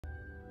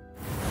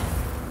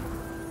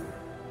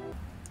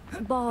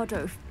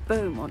Bardolph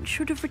Beaumont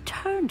should have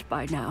returned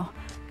by now.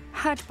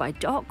 Had by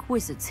dark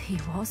wizards he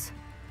was.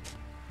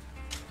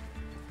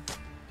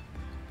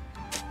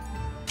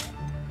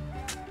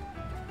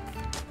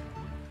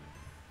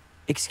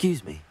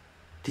 Excuse me,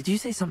 did you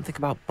say something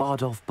about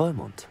Bardolph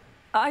Beaumont?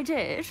 I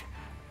did.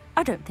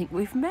 I don't think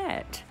we've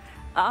met.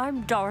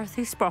 I'm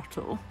Dorothy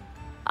Sprottle.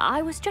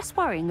 I was just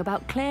worrying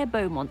about Claire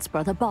Beaumont's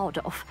brother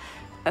Bardolph.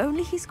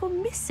 Only he's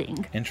gone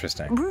missing.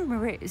 Interesting.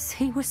 Rumour is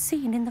he was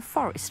seen in the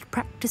forest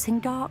practicing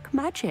dark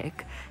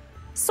magic.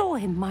 Saw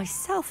him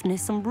myself near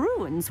some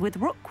ruins with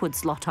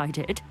Rookwood's lot I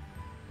did.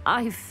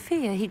 I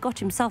fear he got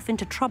himself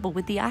into trouble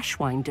with the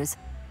Ashwinders,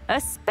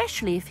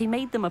 especially if he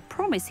made them a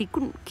promise he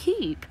couldn't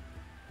keep.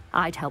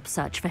 I'd help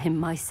search for him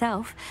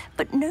myself,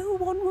 but no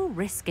one will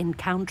risk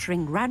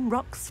encountering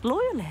Ranrock's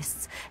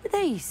loyalists.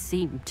 They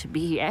seem to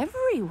be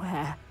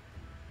everywhere.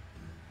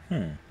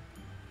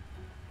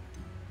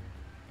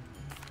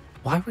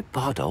 Why would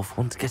Bardolph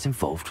want to get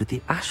involved with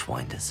the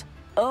Ashwinders?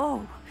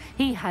 Oh,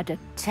 he had a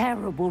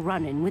terrible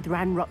run-in with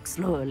Ranrock's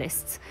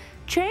loyalists.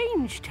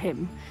 Changed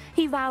him.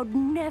 He vowed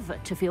never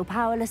to feel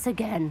powerless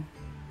again.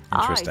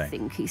 I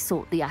think he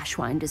sought the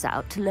Ashwinders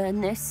out to learn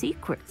their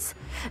secrets.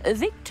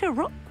 Victor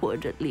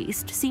Rookwood, at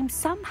least, seems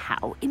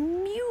somehow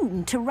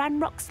immune to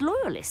Ranrock's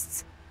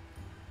loyalists.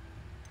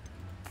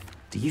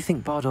 Do you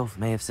think Bardolph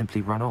may have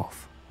simply run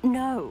off?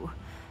 No.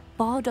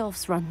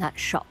 Bardolph's run that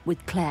shop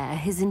with Claire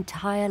his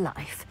entire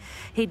life.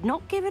 He'd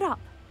not give it up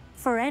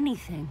for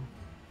anything.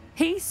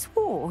 He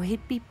swore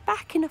he'd be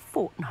back in a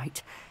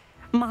fortnight.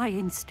 My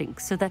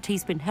instincts are that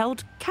he's been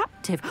held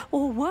captive,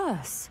 or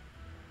worse.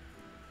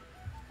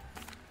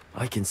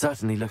 I can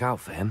certainly look out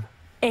for him.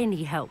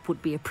 Any help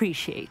would be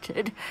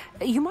appreciated.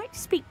 You might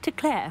speak to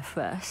Claire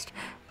first.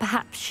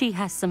 Perhaps she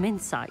has some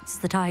insights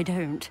that I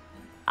don't.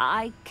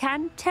 I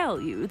can tell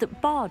you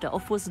that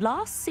Bardolph was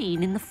last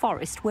seen in the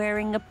forest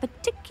wearing a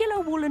particular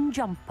woolen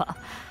jumper,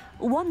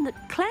 one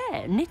that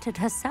Claire knitted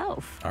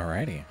herself.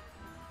 Alrighty.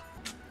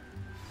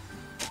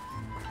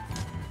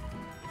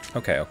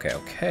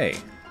 Okay.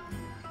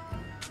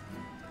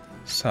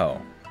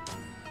 So,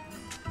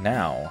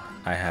 now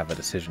I have a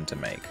decision to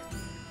make.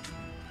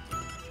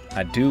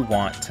 I do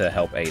want to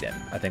help Aiden.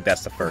 I think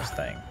that's the first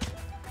thing.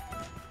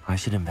 I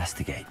should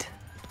investigate.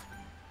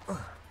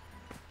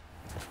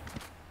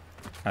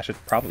 I should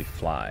probably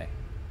fly.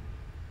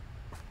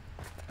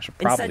 I should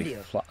probably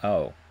fly.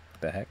 Oh, what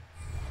the heck?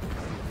 I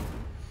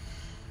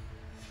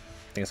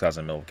think it's because I was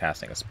in the middle of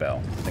casting a spell.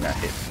 I think I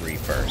hit 3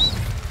 first.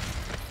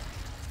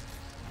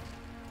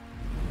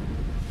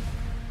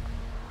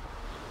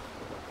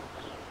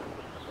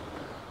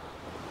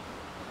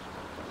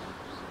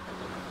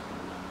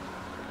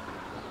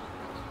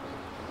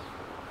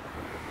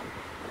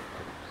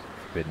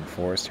 Forbidden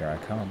Forest, here I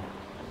come.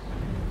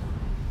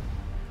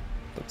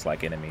 Looks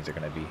like enemies are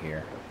going to be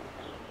here.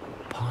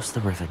 Past the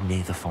river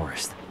near the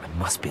forest. I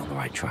must be on the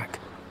right track.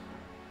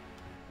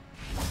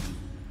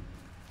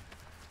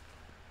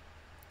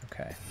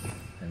 Okay.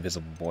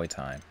 Invisible boy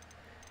time.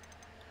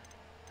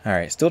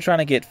 Alright, still trying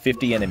to get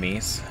 50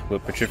 enemies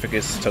with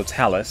Petrificus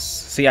Totalis.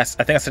 See, I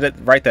think I said it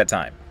right that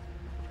time.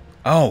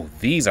 Oh,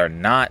 these are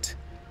not...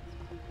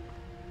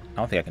 I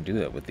don't think I can do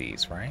that with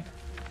these, right?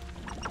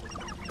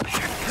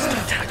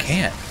 I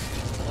can't.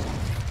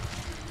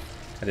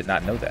 I did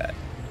not know that.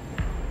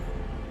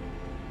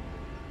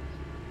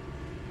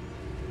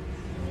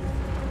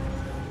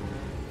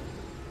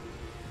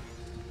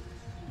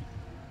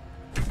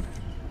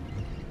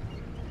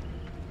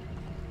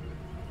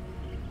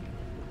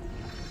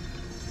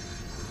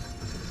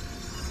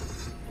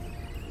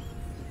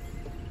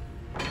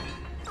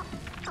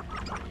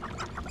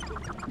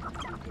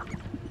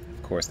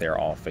 Of course, they are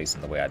all facing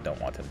the way I don't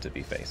want them to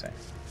be facing.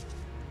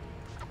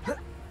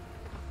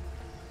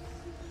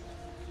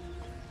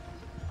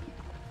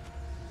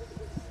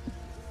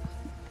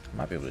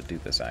 Might be able to do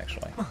this,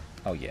 actually.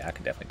 Oh yeah, I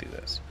can definitely do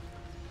this.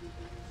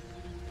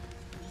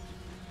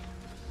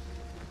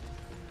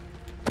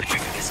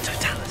 Petrificus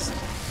Totalis.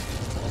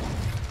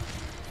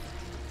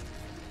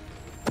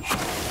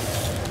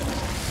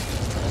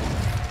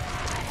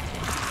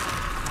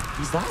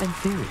 Is that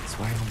Inferius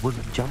wearing a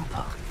woolen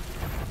jumper?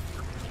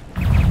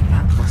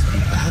 That must be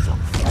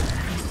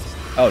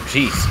Bardolph. Oh,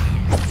 jeez.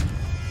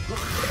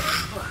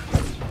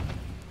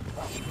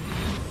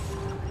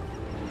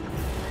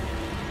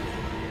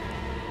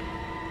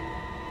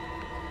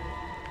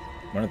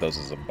 One of those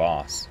is a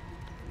boss.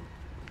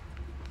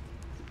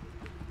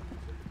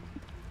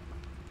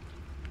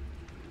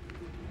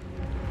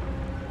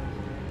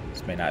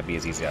 This may not be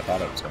as easy as I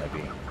thought it was going to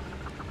be.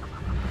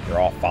 They're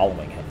all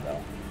following him,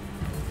 though.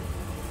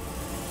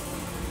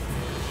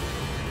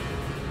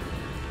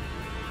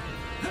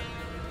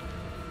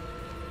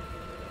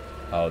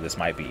 Oh, this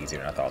might be easier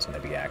than I thought it was going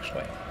to be,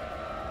 actually.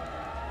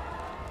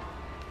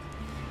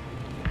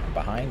 I'm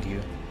behind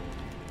you.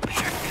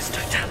 Petrificus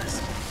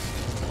Totalis.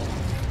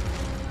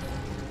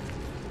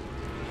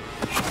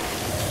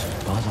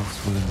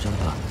 Bardolph's woolen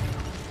jumper.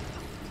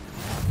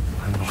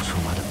 I'm not sure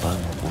why the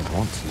Beaumont would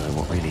want to know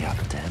what really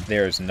happened to him.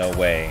 There's no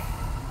way.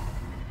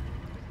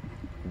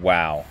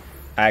 Wow.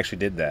 I actually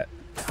did that.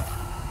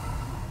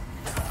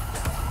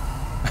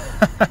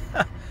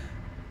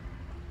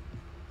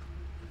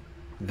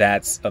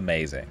 That's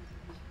amazing.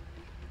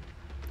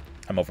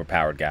 I'm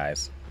overpowered,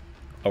 guys.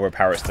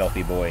 Overpowered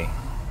stealthy boy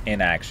in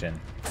action.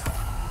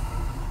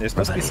 There's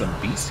supposed to be some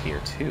beasts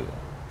here, too.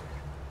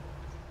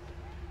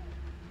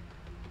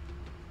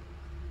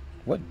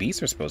 What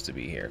beasts are supposed to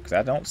be here? Because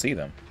I don't see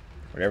them.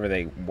 Whatever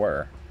they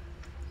were.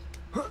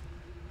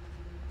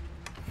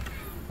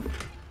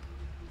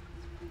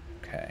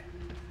 Okay.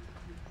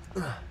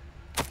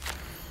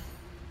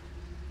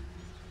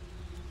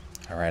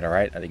 Alright,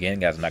 alright. Again,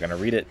 guys, I'm not going to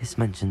read it. This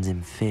mentions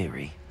in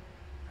theory,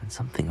 and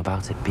something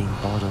about it being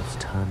Bardolph's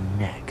turn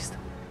next.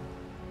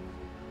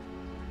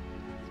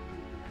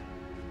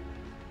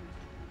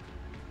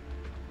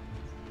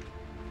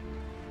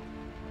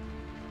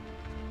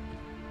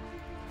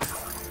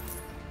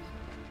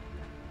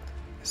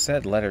 It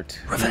said letter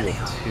 2.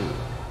 Revelio.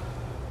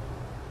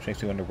 Which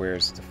makes me wonder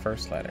where's the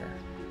first letter.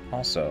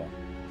 Also,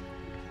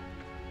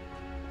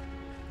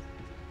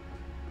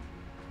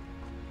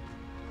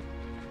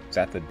 is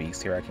that the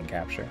beast here I can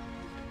capture?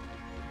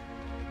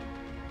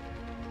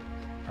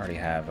 I already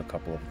have a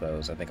couple of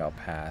those. I think I'll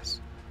pass.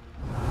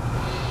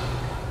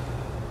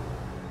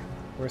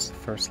 Where's the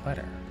first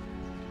letter?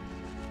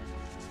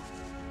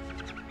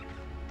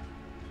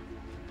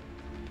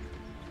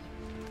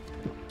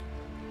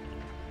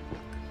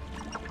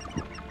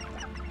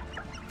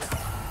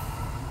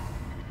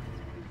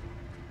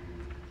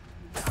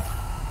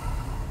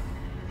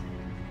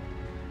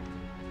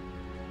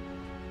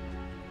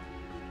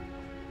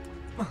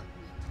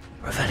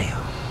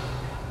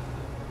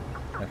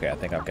 Okay, I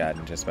think I've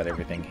gotten just about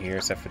everything here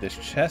except for this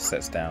chest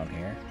that's down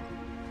here.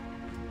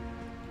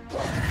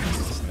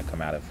 I'm gonna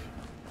come out of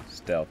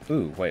stealth.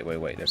 Ooh,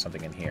 wait. There's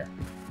something in here.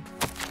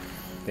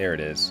 There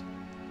it is.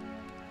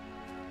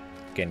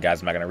 Again,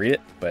 guys, I'm not gonna read it,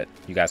 but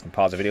you guys can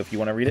pause the video if you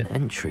want to read it. An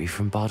entry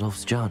from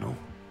Bardolph's journal.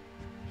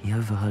 He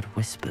overheard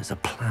whispers, a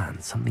plan,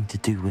 something to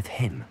do with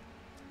him.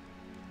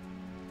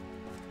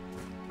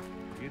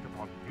 Be it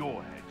upon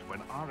your heads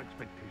when our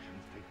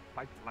expectations take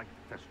flight like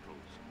thestrals.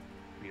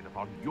 Be it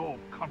upon your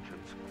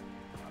conscience,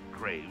 our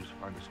graves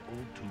find us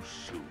all too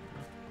soon.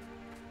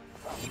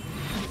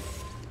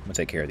 I'm gonna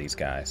take care of these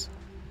guys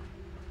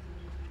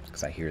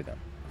because I hear them.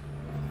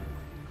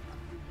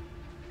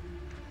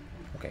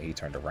 Okay, he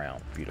turned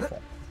around.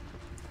 Beautiful.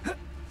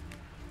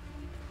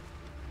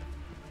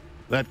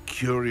 That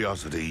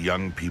curiosity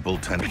young people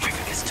tend to...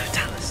 It's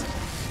Totalis.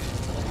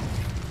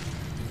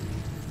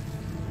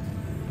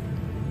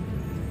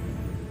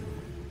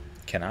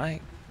 Can I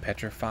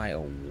petrify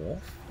a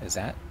wolf? Is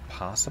that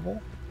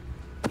possible?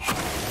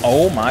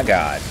 Oh my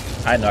god.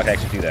 I didn't know I could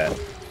actually do that.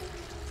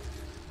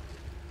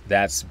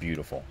 That's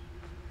beautiful.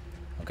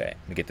 Okay,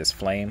 let me get this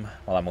flame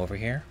while I'm over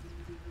here.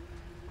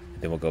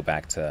 Then we'll go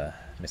back to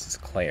Mrs.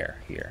 Claire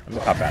here. Let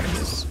me pop out of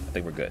this. I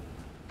think we're good.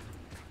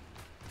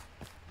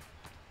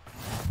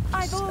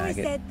 I've always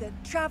said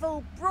that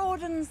travel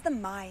broadens the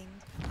mind.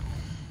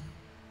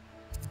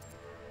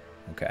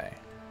 Okay,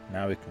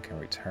 now we can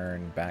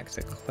return back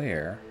to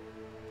Claire,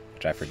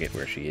 which I forget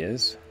where she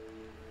is.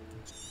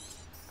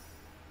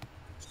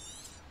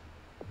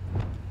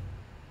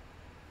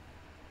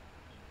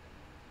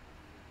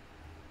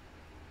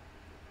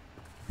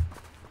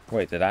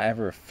 Wait, did I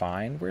ever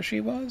find where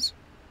she was?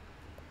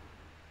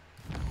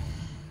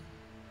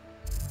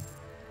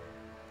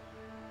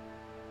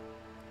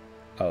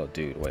 Oh,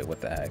 dude, wait,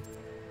 what the heck?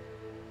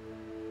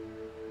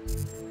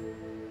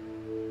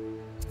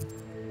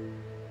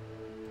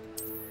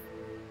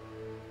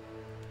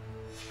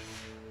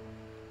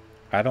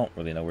 I don't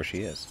really know where she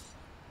is.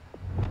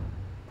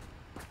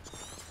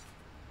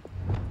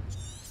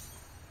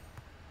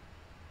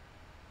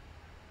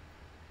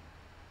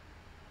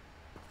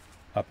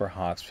 Upper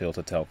Hawksfield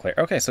to tell Claire.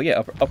 Okay, so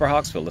yeah, Upper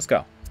Hawksfield, let's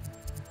go.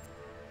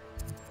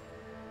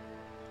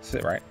 That's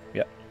it, right?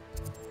 Yep.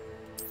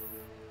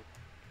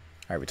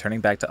 Alright,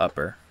 returning back to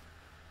Upper.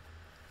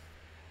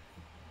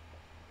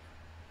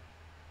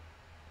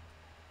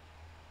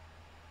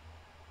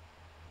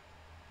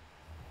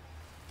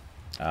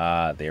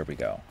 Ah, there we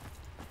go.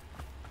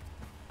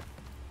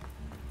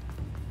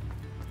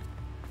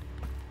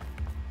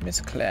 Miss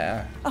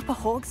Claire. Upper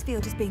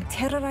Hogsfield is being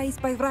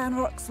terrorised by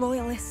Ranrock's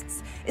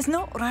loyalists. It's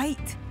not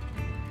right.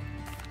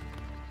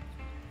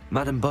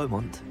 Madame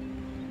Beaumont,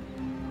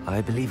 I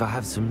believe I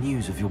have some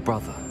news of your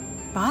brother.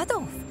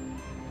 Bardolph?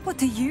 What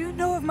do you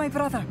know of my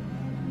brother?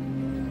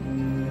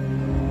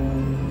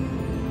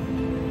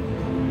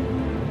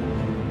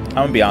 I'm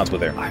gonna be honest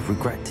with her. I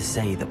regret to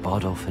say that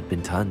Bardolph had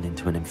been turned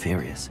into an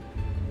Inferius,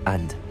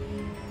 and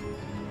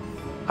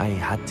I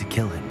had to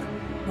kill him.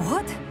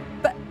 What?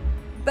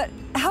 But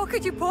how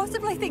could you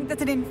possibly think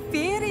that an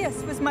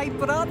Inferius was my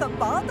brother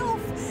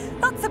Bardolph?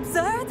 That's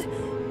absurd.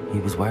 He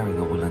was wearing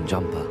a woolen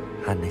jumper,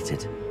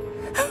 hand-knitted.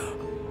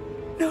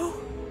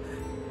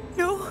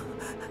 No,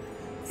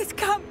 it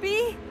can't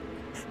be.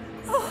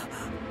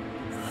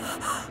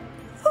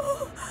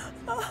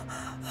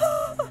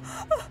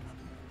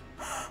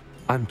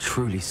 I'm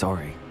truly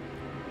sorry.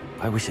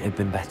 I wish it had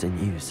been better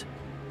news.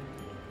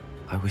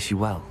 I wish you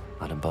well,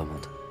 Madame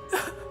Beaumont.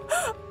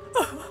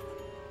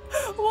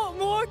 What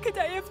more could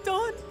I have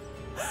done?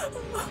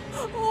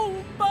 Oh,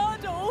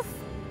 Bardolph!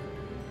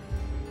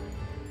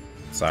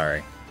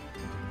 Sorry.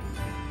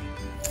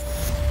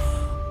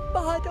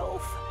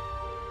 Bardolph,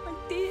 my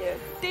dear,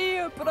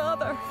 dear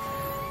brother.